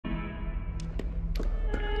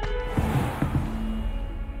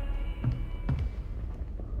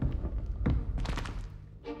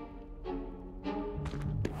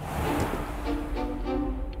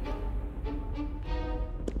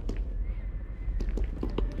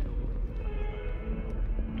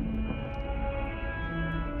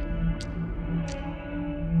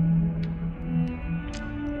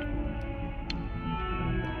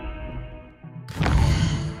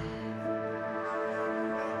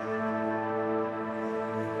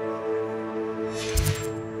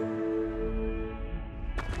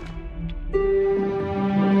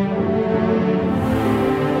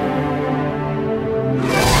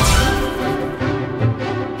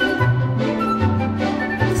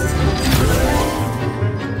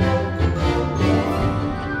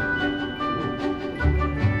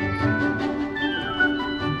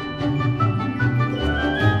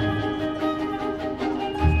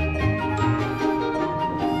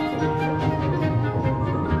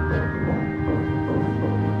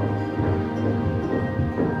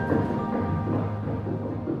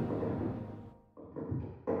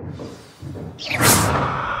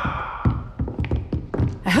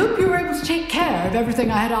almost take care of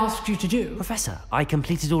everything I had asked you to do. Professor, I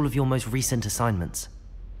completed all of your most recent assignments.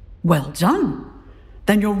 Well done.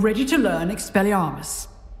 Then you're ready to learn Expelliarmus.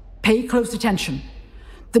 Pay close attention.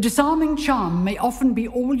 The disarming charm may often be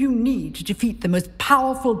all you need to defeat the most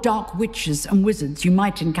powerful dark witches and wizards you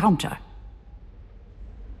might encounter.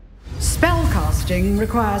 Spellcasting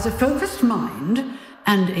requires a focused mind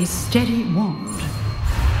and a steady wand.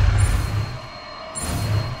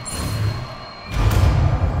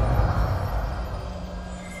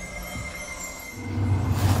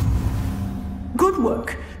 Good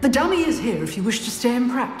work. The dummy is here if you wish to stay and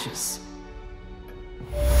practice.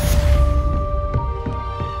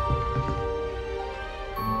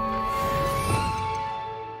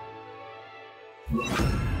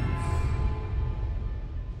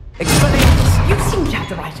 Expelliarmus, you seem to have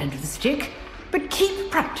the right end of the stick, but keep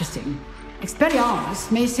practicing.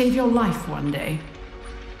 Expelliarmus may save your life one day.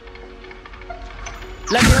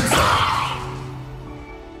 Leviosa!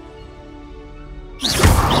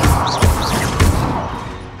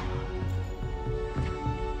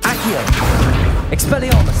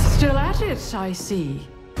 Expelliarmus! Still at it, I see.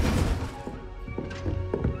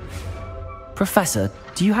 Professor,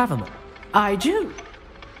 do you have a moment? I do.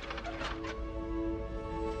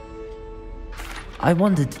 I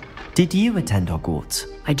wondered, did you attend Hogwarts?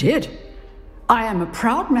 I did. I am a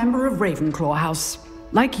proud member of Ravenclaw House,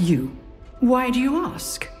 like you. Why do you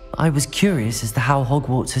ask? I was curious as to how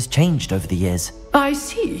Hogwarts has changed over the years. I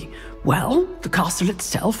see. Well, the castle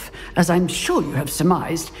itself, as I'm sure you have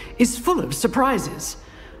surmised, is full of surprises.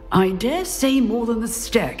 I dare say more than the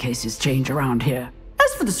staircases change around here.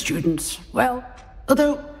 As for the students, well,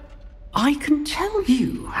 although I can tell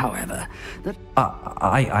you, however, that...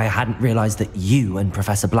 I hadn't realized that you and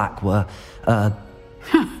Professor Black were,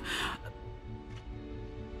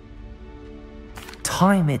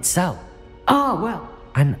 time itself. Ah, well.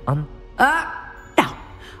 And, now.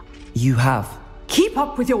 You have. Keep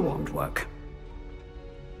up with your wand work.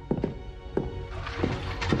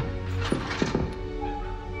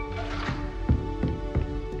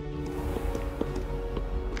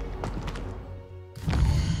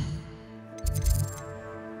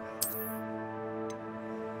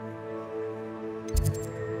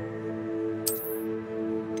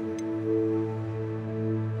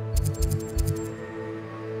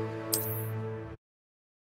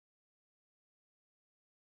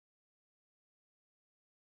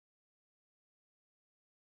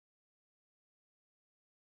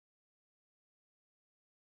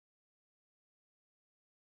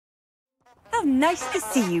 How nice to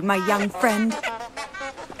see you, my young friend.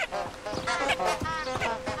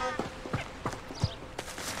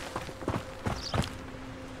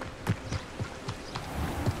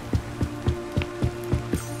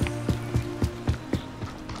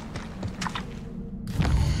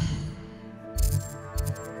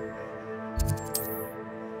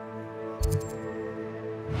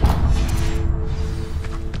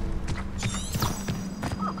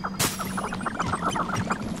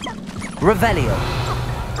 Revelio.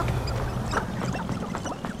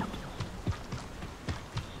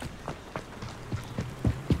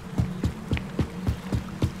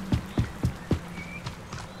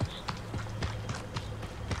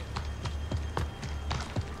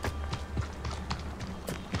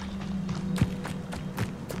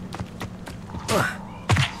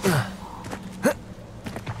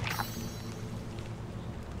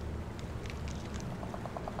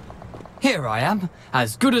 Here I am,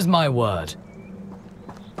 as good as my word.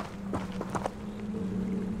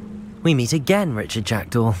 We meet again, Richard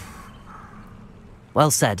Jackdaw.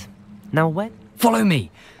 Well said. Now when? Follow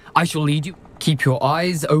me. I shall lead you. Keep your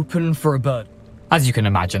eyes open for a bird. As you can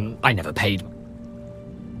imagine, I never paid.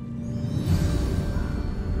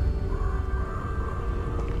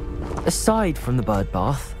 Aside from the bird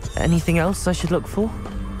bath, anything else I should look for?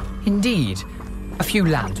 Indeed. A few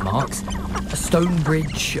landmarks, a stone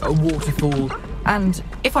bridge, a waterfall, and,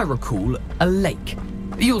 if I recall, a lake.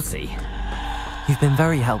 You'll see. You've been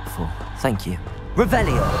very helpful. Thank you.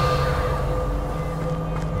 Revelio!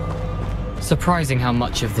 Surprising how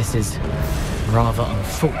much of this is, rather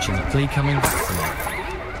unfortunately, coming back to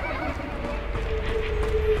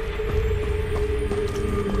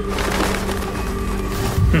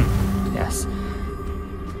me. Yes.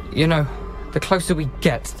 You know, the closer we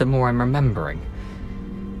get, the more I'm remembering.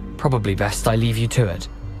 Probably best I leave you to it.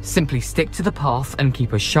 Simply stick to the path and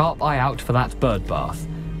keep a sharp eye out for that bird bath.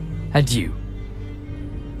 Adieu.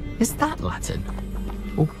 Is that Latin?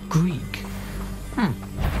 Or Greek?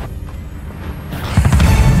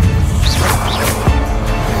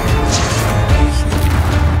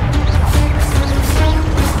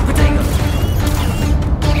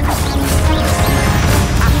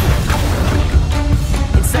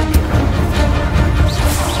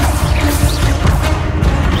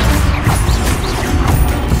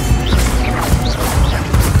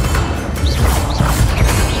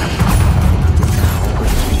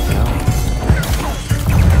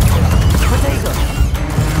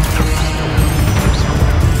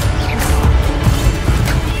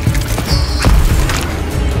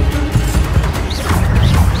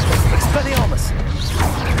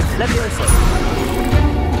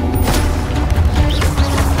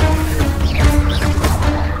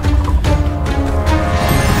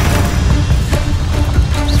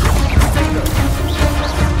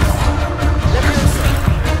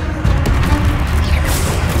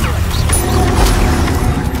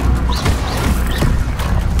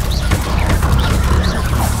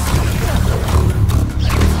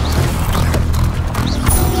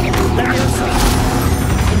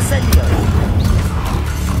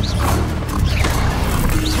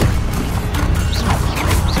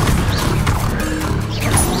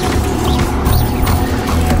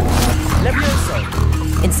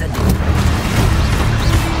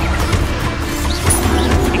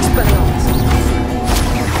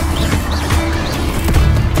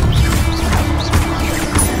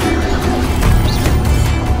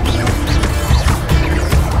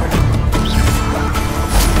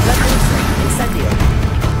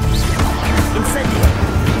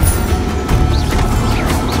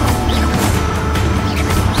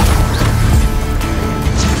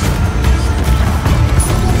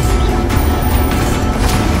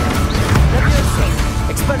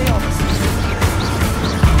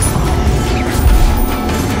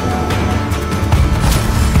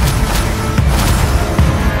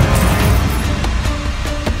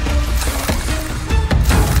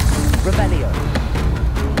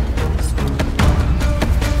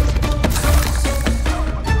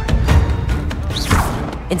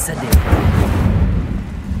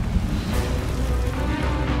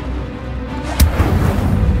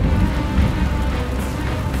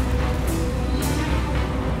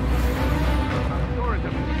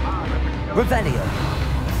 Revelio.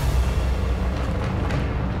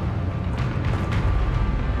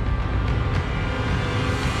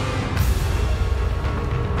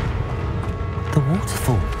 The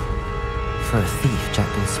waterfall. For a thief,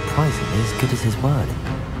 Jackdaw's surprisingly as good as his word.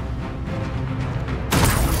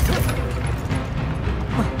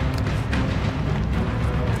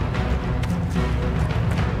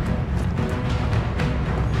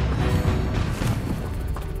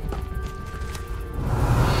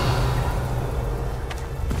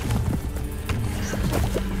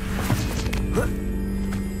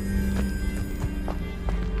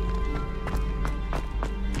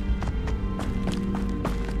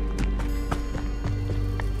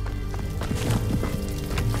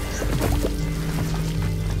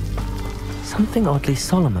 Something oddly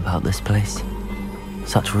solemn about this place.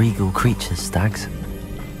 Such regal creatures, stags.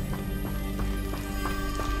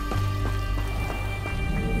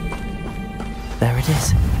 There it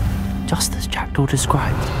is, just as Jackdaw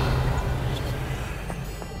described.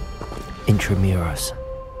 Intramuros.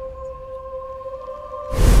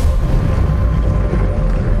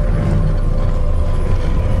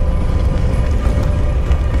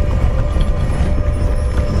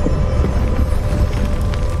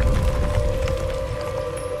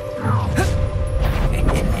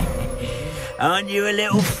 Aren't you a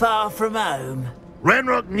little far from home?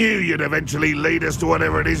 Renrock knew you'd eventually lead us to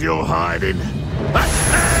whatever it is you're hiding.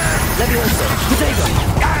 Leviosa! Potato!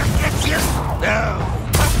 Get you! No!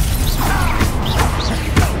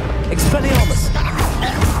 Expelliarmus!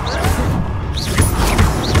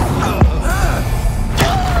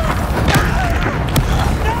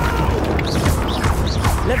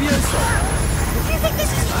 Leviosa! Do you think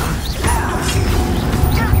this is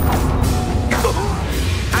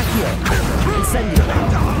Accio! Incendio!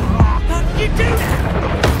 How did you do that?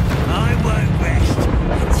 I won't rest.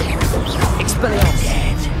 Expelliarmus!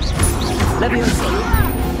 Dead! Leviosa!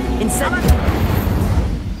 Incendio!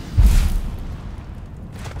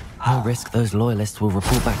 No risk those loyalists will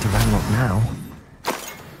report back to Ranrock now.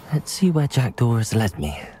 Let's see where Jackdaw has led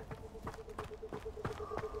me.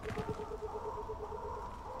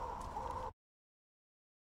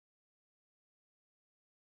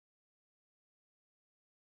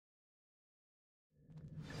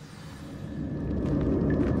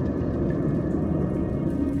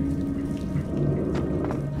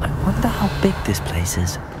 I wonder how big this place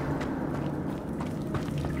is.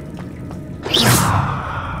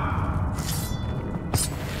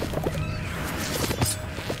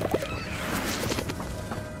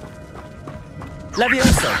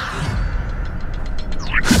 Leviosa!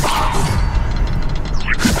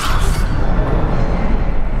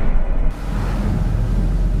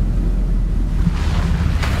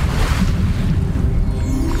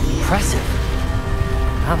 Impressive.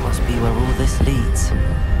 That must be where all this leads.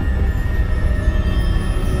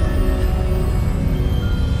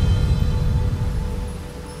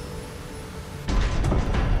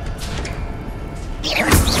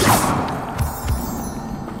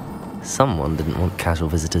 Someone didn't want casual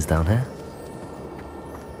visitors down here.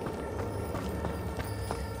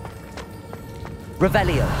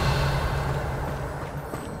 Revelio.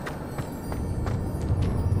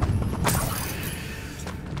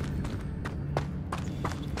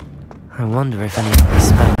 I wonder if any of these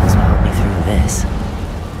spells will help me through this.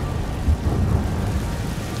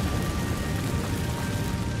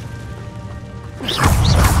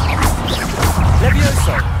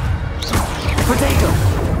 Levioso! Protego!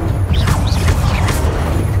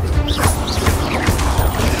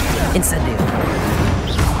 Incendio!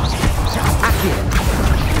 Accio!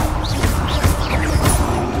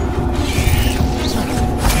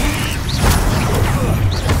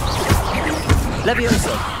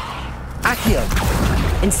 Levioso! Accio!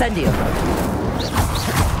 Incendio!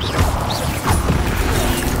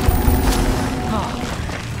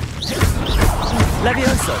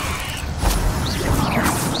 Levioso!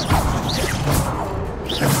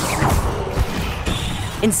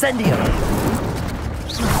 Incendio!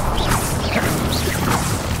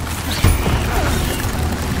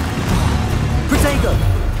 Protego!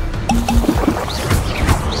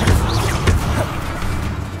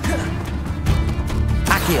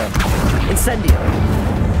 Accio! Incendio!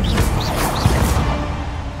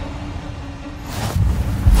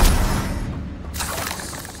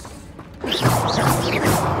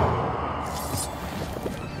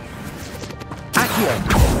 Accio!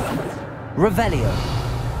 Revelio!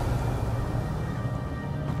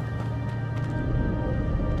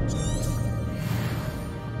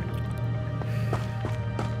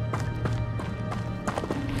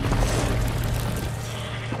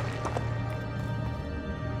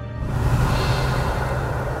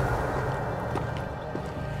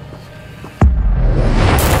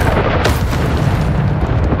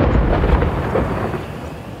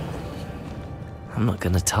 I'm not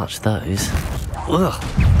gonna touch those. Ugh.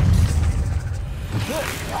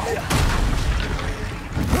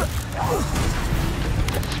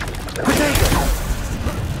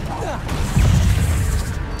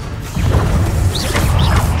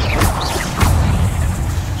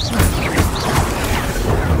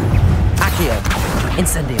 Accio.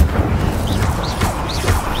 Incendio.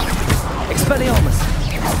 Expelliarmus.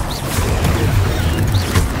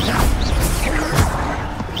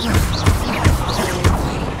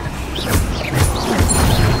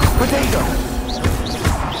 Protego!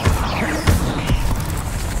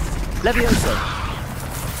 Levioso!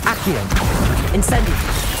 Accio! Incendio!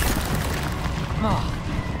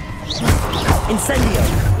 Incendio!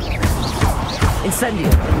 Incendio!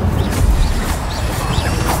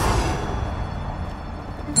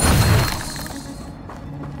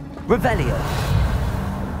 Revelio!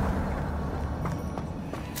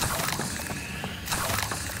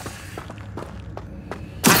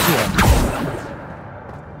 Accio!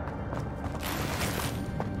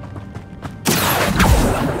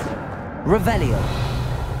 Revelio.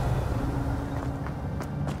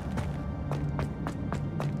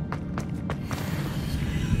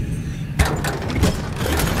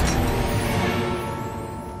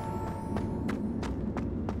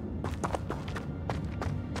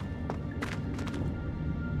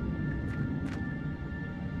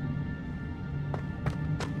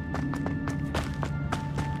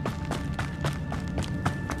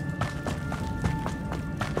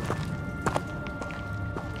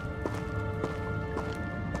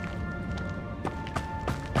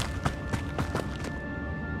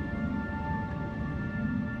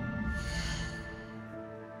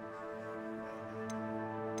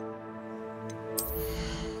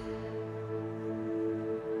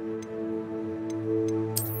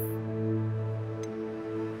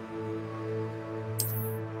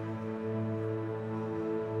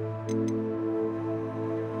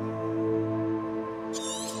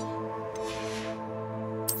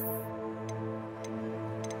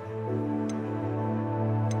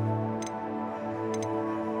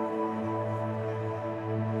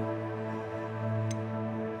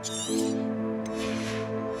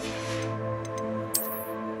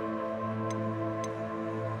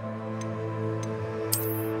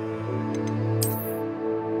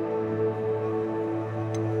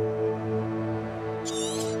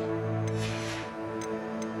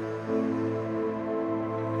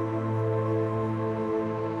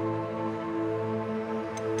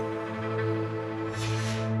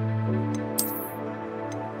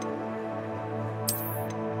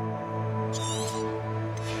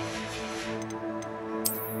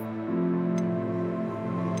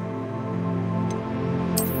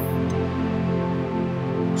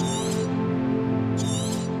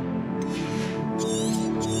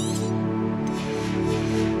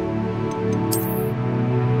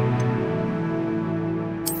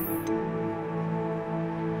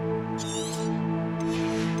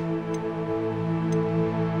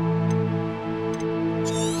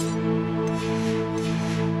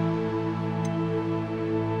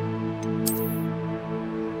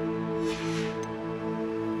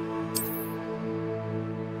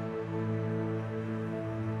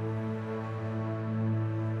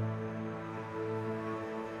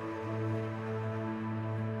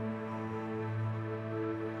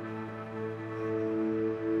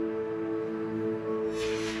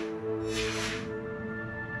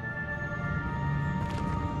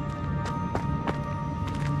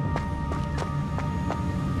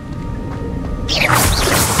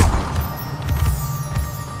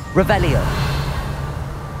 Revelio.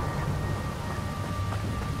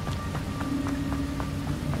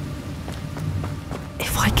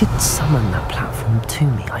 If I could summon that platform to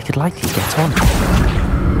me, I could likely get on it.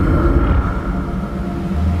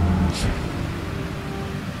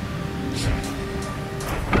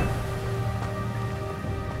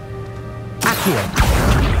 Accio.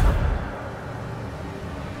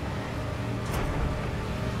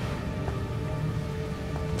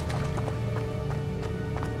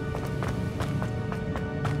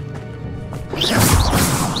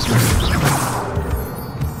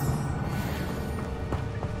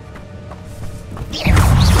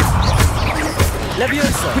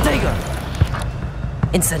 Leviosa! Protego!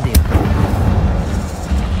 Incendio.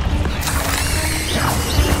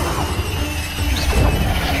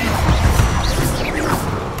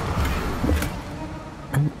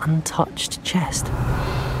 An untouched chest.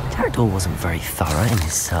 Jackdaw wasn't very thorough in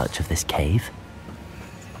his search of this cave.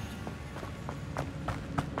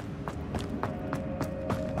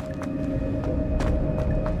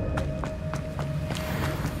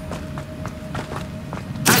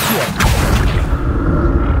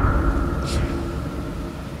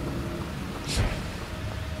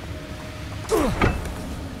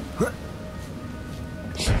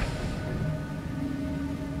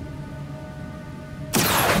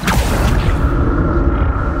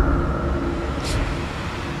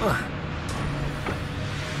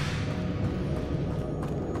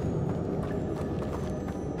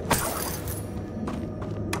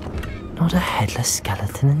 Not a headless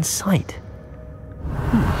skeleton in sight.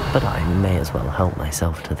 But I may as well help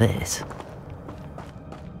myself to this.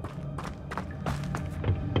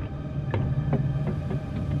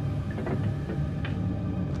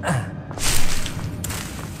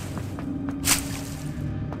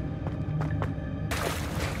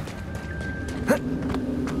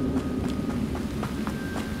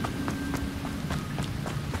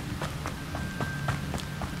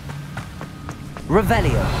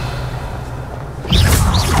 Revelio.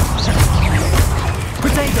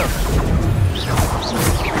 Protego.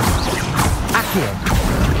 Accio.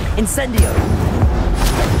 Incendio.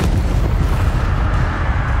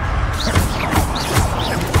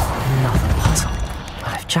 Another puzzle.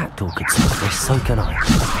 But if Jackdaw could solve this, so can I.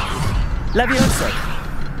 Leviosa!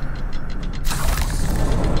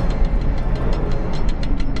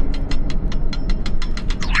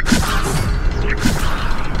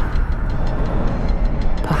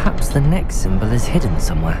 Perhaps the next symbol is hidden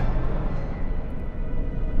somewhere.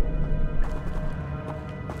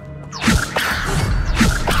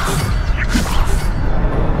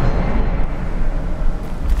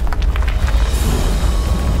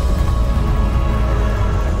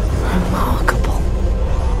 Remarkable.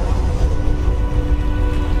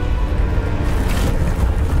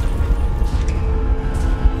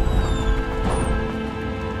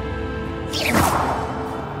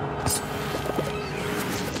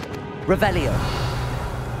 Revelio.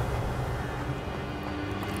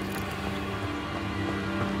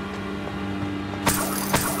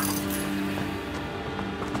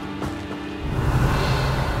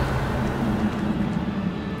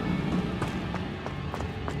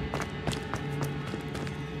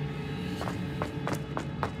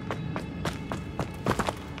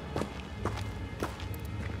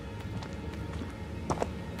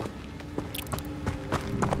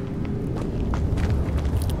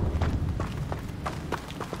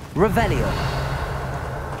 Revelio.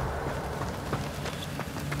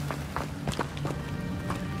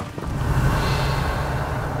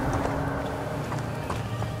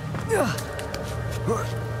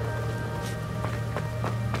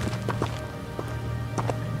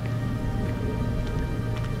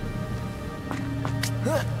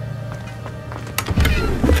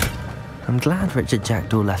 I'm glad Richard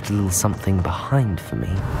Jackdaw left a little something behind for me,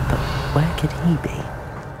 but where could he be?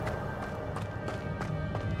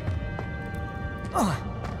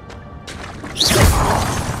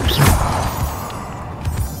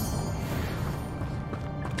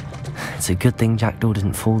 It's a good thing Jackdaw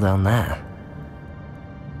didn't fall down there.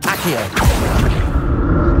 Accio.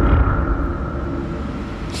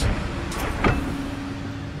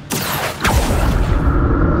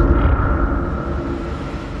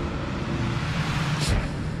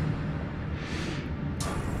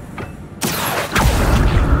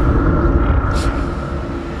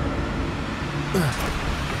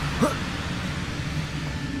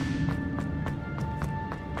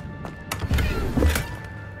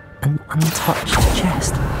 An untouched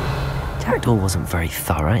chest. Jackdaw wasn't very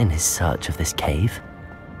thorough in his search of this cave.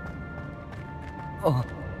 Oh.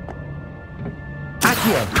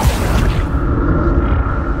 Accio.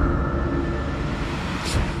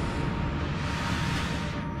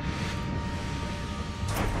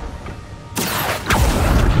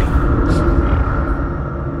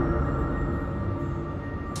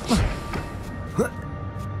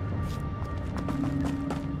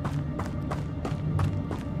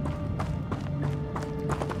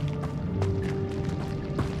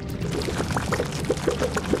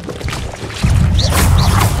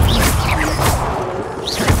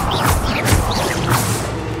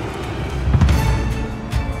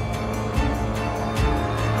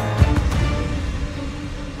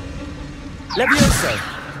 Levioso!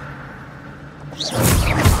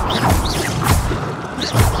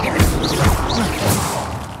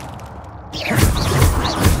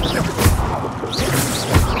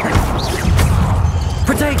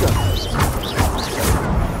 Protego!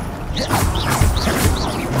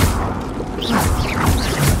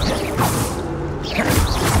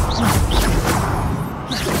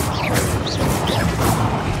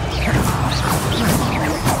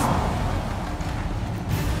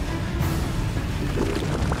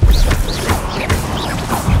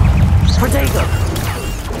 Protego!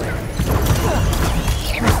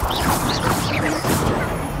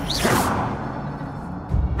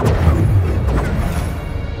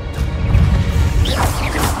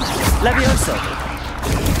 Levioso!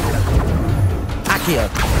 Accio!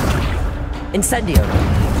 Incendio!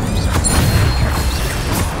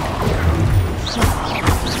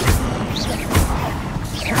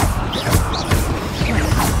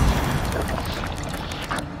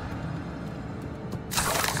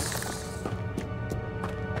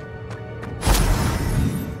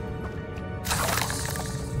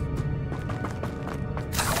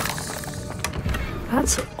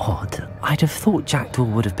 That's odd. I'd have thought Jackdaw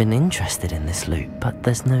would have been interested in this loot, but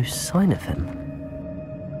there's no sign of him.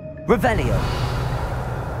 Revelio!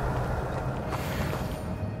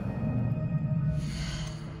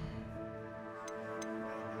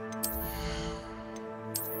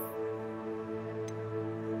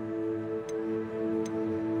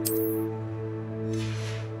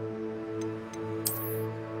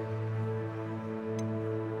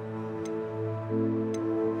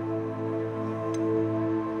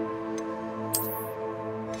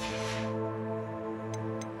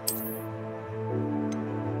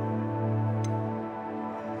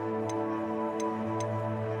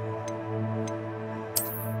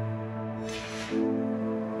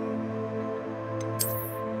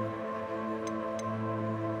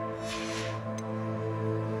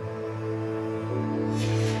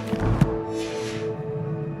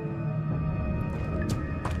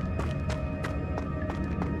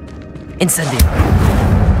 Incendio!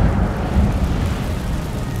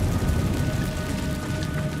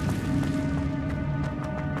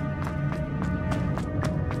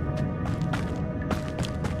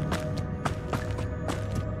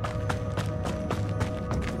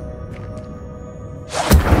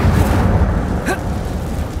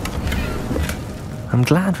 I'm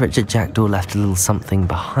glad Richard Jackdaw left a little something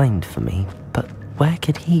behind for me, but where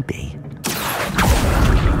could he be?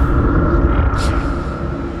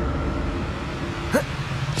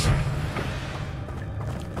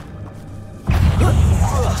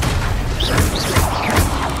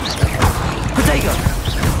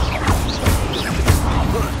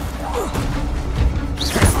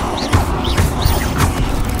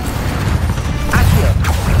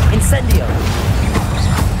 Incendio!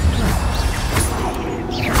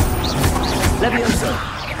 Levioso!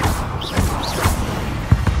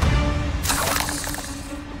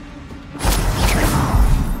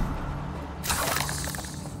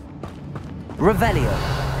 Revelio!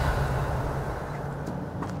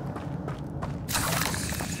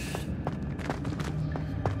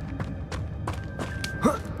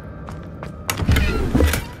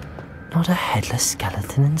 Not a headless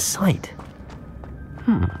skeleton in sight.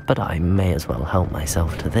 But I may as well help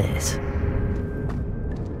myself to this.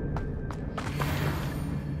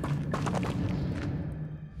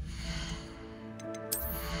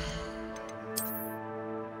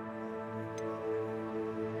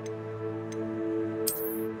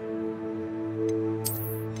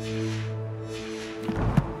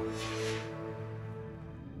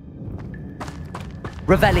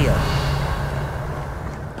 Revelio!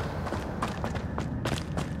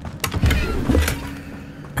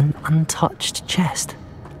 An untouched chest.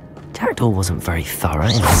 Jackdaw wasn't very thorough in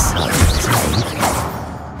his search for his aid.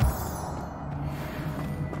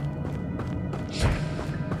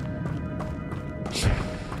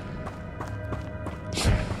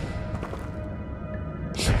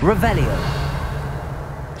 Revelio!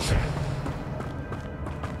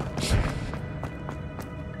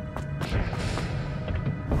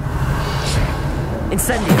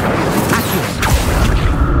 Incendio! Accio!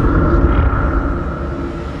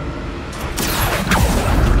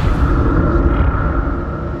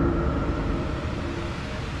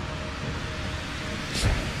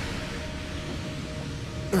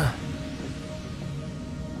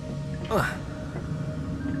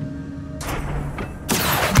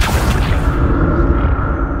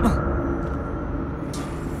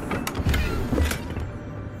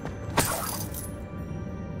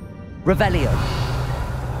 Revelio!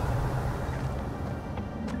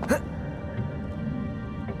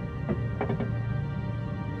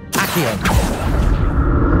 Accio.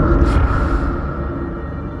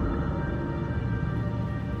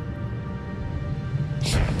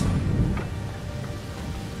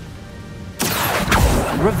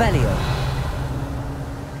 Revelio.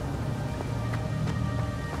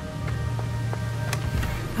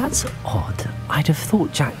 That's odd. I'd have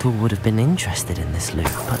thought Jackdaw would have been interested in this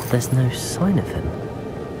loot, but there's no sign of him.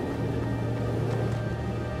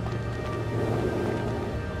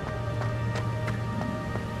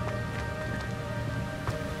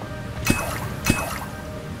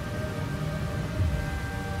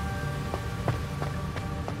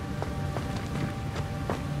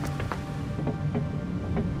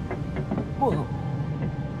 Whoa.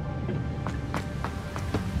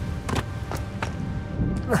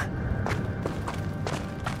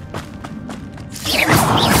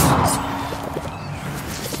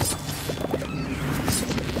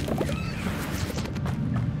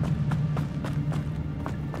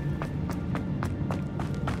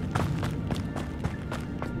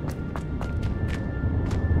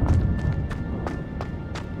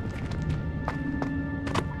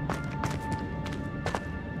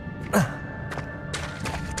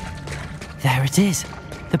 There it is.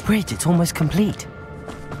 The bridge, it's almost complete.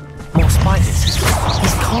 More spiders. These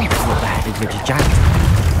can't be what beheaded Richard Jackdaw.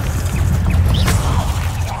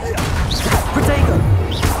 Protego!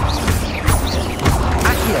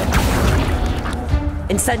 Accio!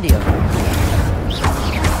 Incendio!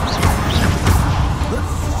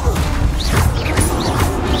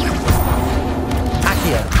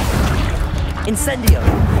 Accio! Incendio!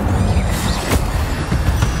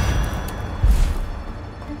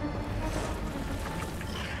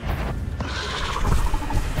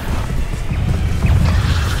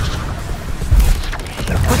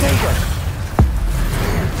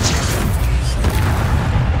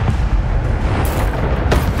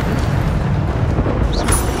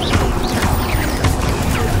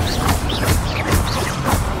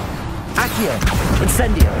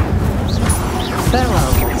 Incendio!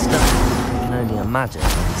 Farewell, monster. I can only imagine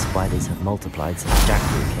how the spiders have multiplied since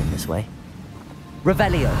Jackdaw came this way.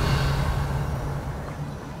 Revelio!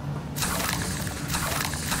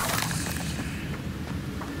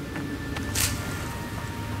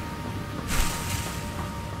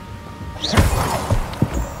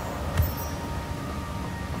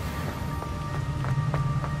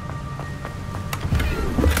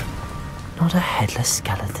 Not a headless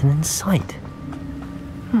skeleton in sight.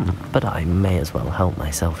 But I may as well help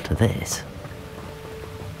myself to this.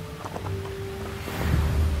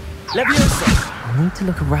 Leviosa! I'll need to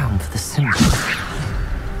look around for the symbol.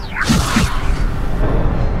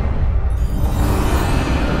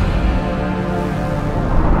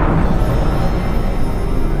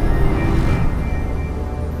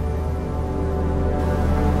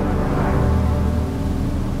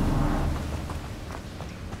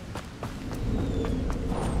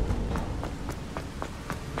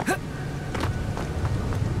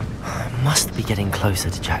 Must be getting closer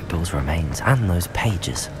to Jackdaw's remains and those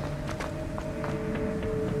pages.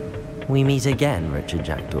 We meet again, Richard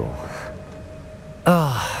Jackdaw.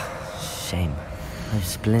 Shame. Those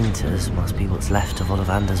splinters must be what's left of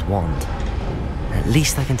Ollivander's wand. At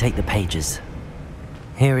least I can take the pages.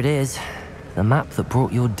 Here it is. The map that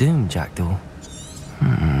brought your doom, Jackdaw.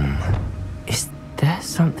 Is there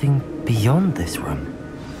something beyond this room?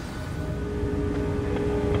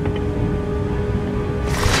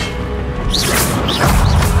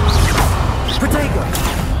 Protego!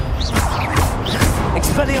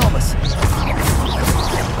 Expelliarmus!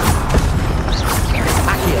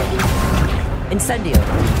 Accio! Incendio!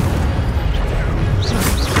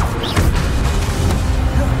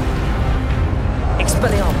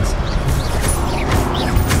 Expelliarmus!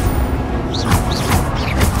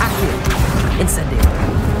 Accio! Incendio!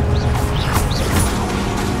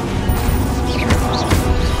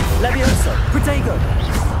 Leviosa! Protego!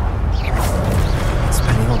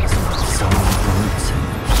 Expelliarmus! So many roots.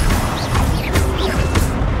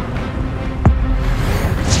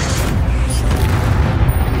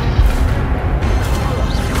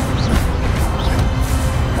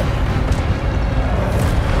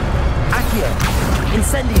 Accio!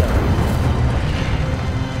 Incendio!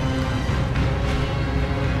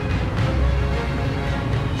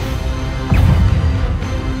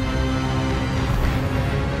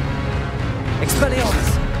 Expelliarmus!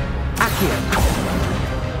 Accio!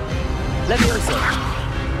 Leviosa!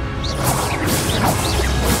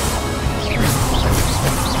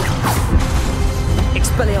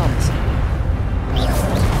 Expelliarmus!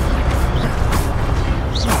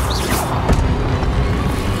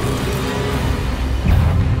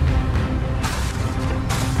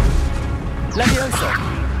 Leviosa!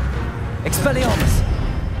 Expelliarmus!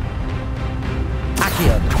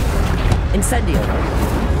 Accio! Incendio!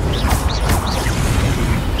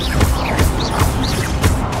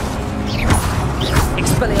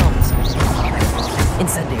 Expelliarmus!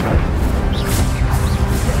 Incendio!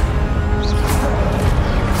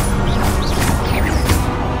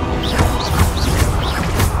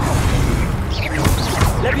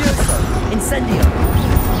 Levioso! Incendio!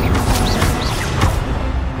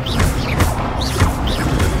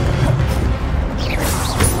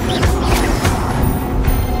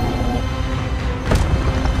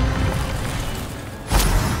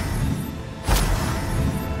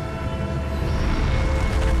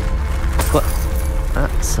 What?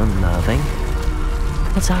 That's unnerving.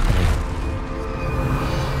 What's happening?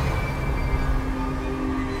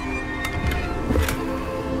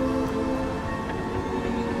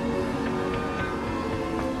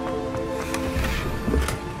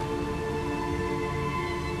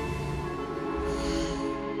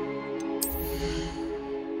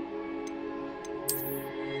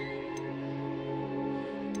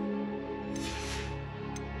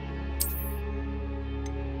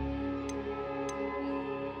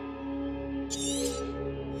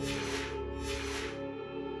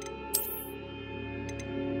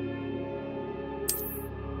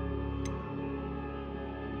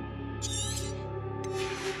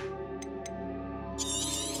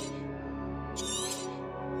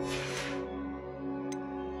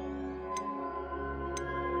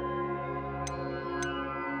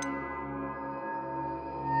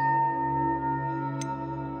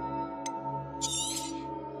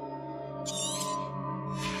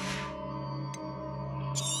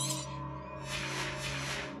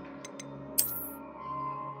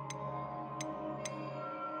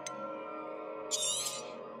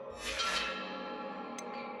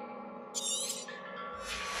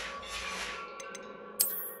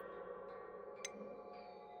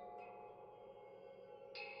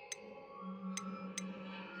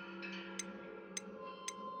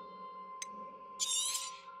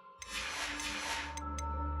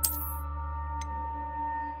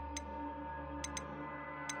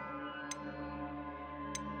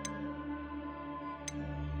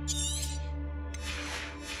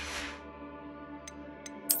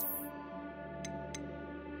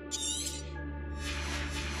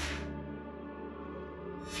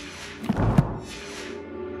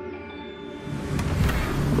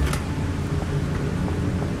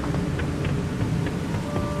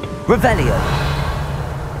 Revelio!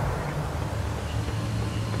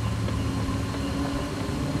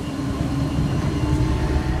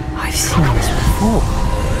 I've seen this before.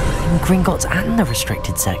 In Gringotts and the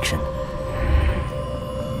restricted section.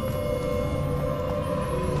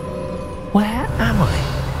 Where am I?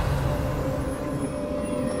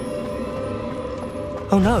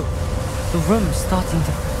 Oh no! The room's starting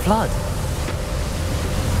to flood.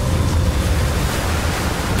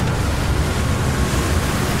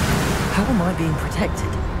 How am I being protected?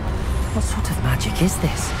 What sort of magic is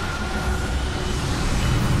this?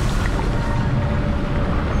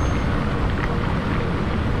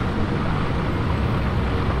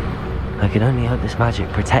 I can only hope this magic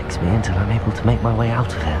protects me until I'm able to make my way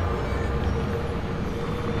out of here.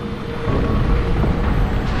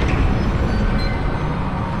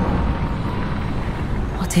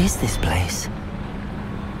 What is this place?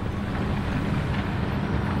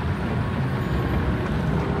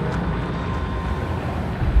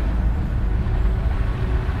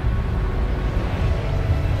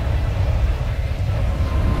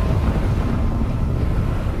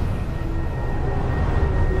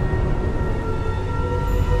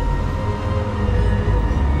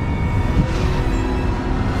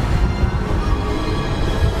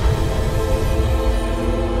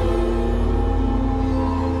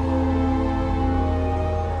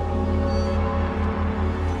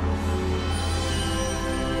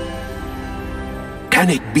 Can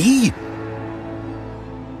it be?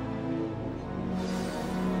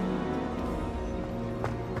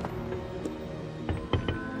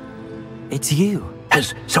 It's you.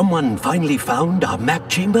 Has someone finally found our map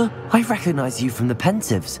chamber? I recognize you from the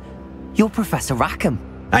Pensives. You're Professor Rackham.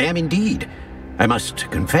 I am indeed. I must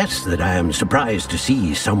confess that I am surprised to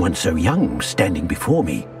see someone so young standing before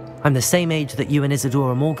me. I'm the same age that you and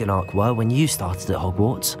Isadora Morganach were when you started at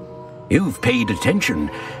Hogwarts. You've paid attention,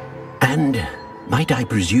 and might I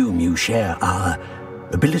presume you share our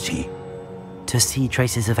ability? To see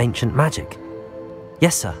traces of ancient magic?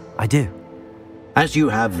 Yes, sir, I do. As you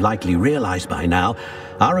have likely realized by now,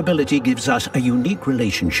 our ability gives us a unique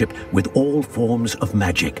relationship with all forms of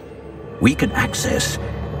magic. We can access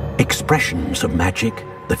expressions of magic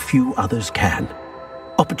that few others can.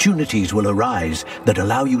 Opportunities will arise that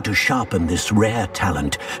allow you to sharpen this rare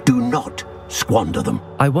talent. Do not squander them.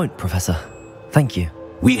 I won't, Professor. Thank you.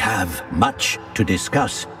 We have much to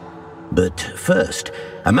discuss. But first,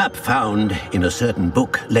 a map found in a certain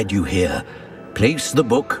book led you here. Place the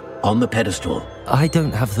book on the pedestal. I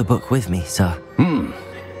don't have the book with me, sir.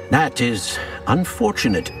 That is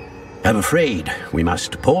unfortunate. I'm afraid we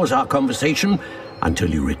must pause our conversation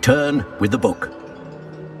until you return with the book.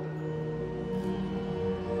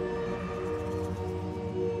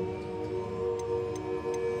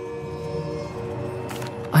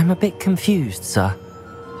 I'm a bit confused, sir.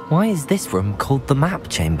 Why is this room called the map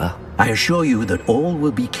chamber? I assure you that all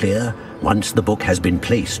will be clear once the book has been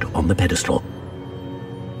placed on the pedestal.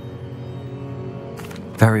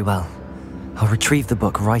 Very well. I'll retrieve the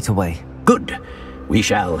book right away. Good. We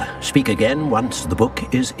shall speak again once the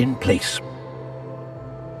book is in place.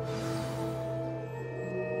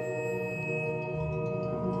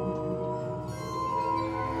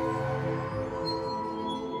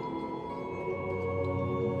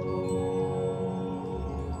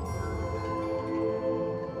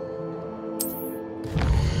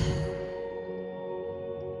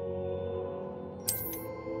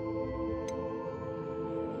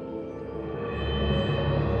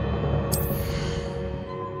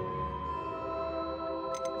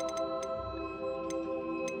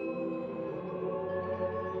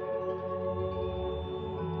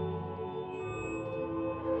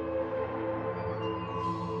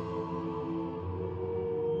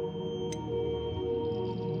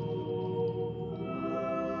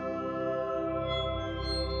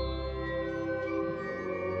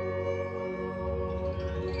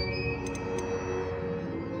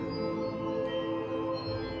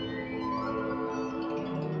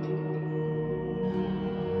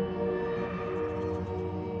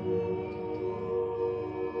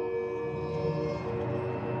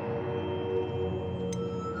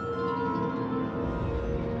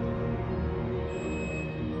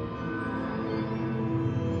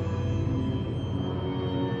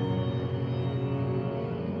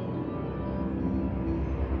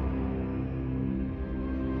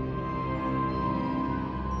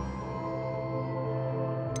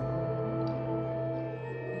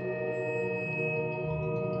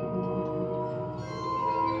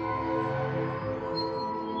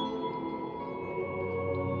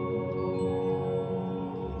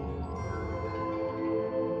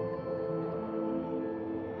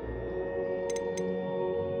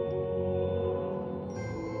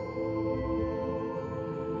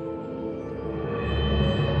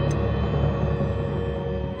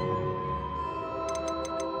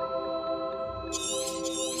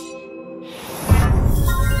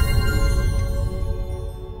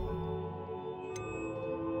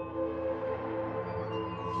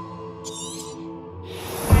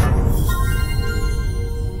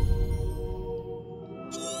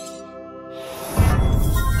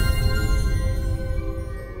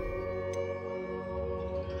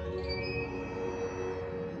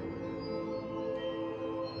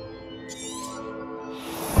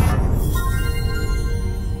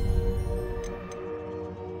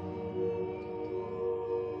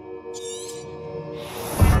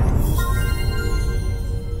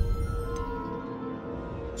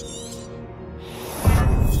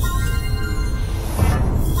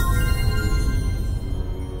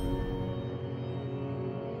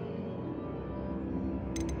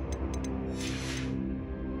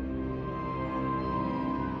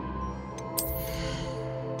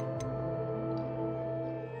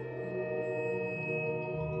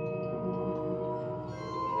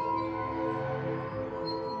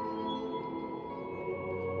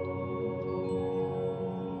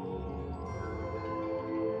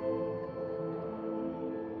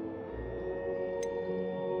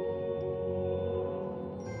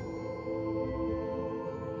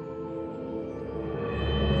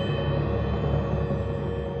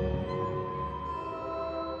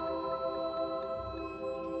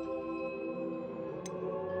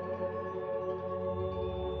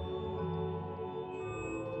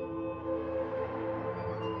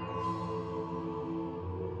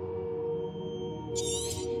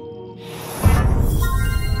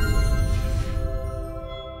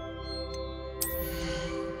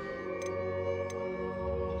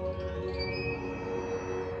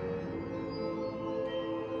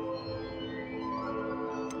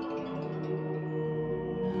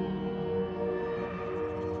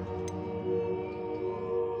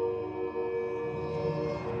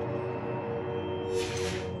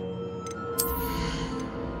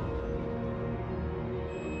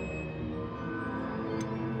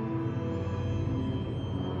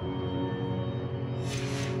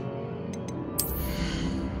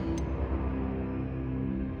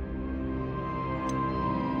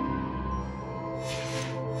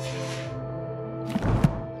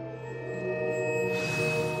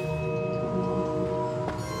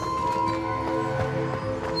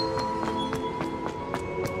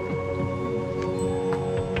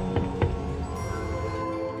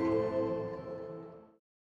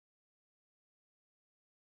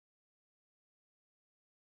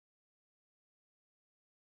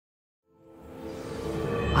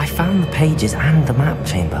 I found the pages and the map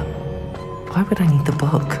chamber. Why would I need the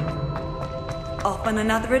book? Off on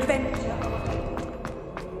another adventure.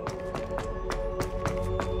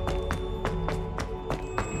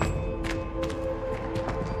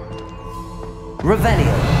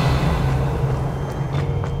 Revelio.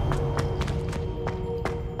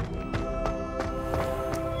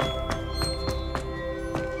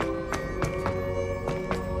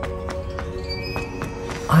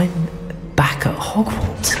 I'm back at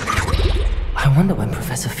Hogwarts. I wonder when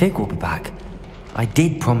Professor Fig will be back. I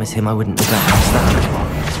did promise him I wouldn't neglect my study while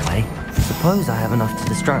he was away. Suppose I have enough to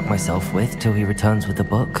distract myself with till he returns with the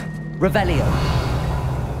book. Revelio.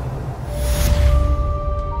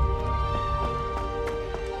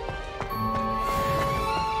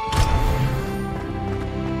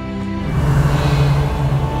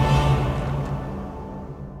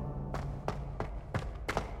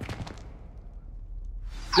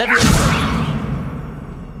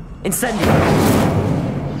 Incendio!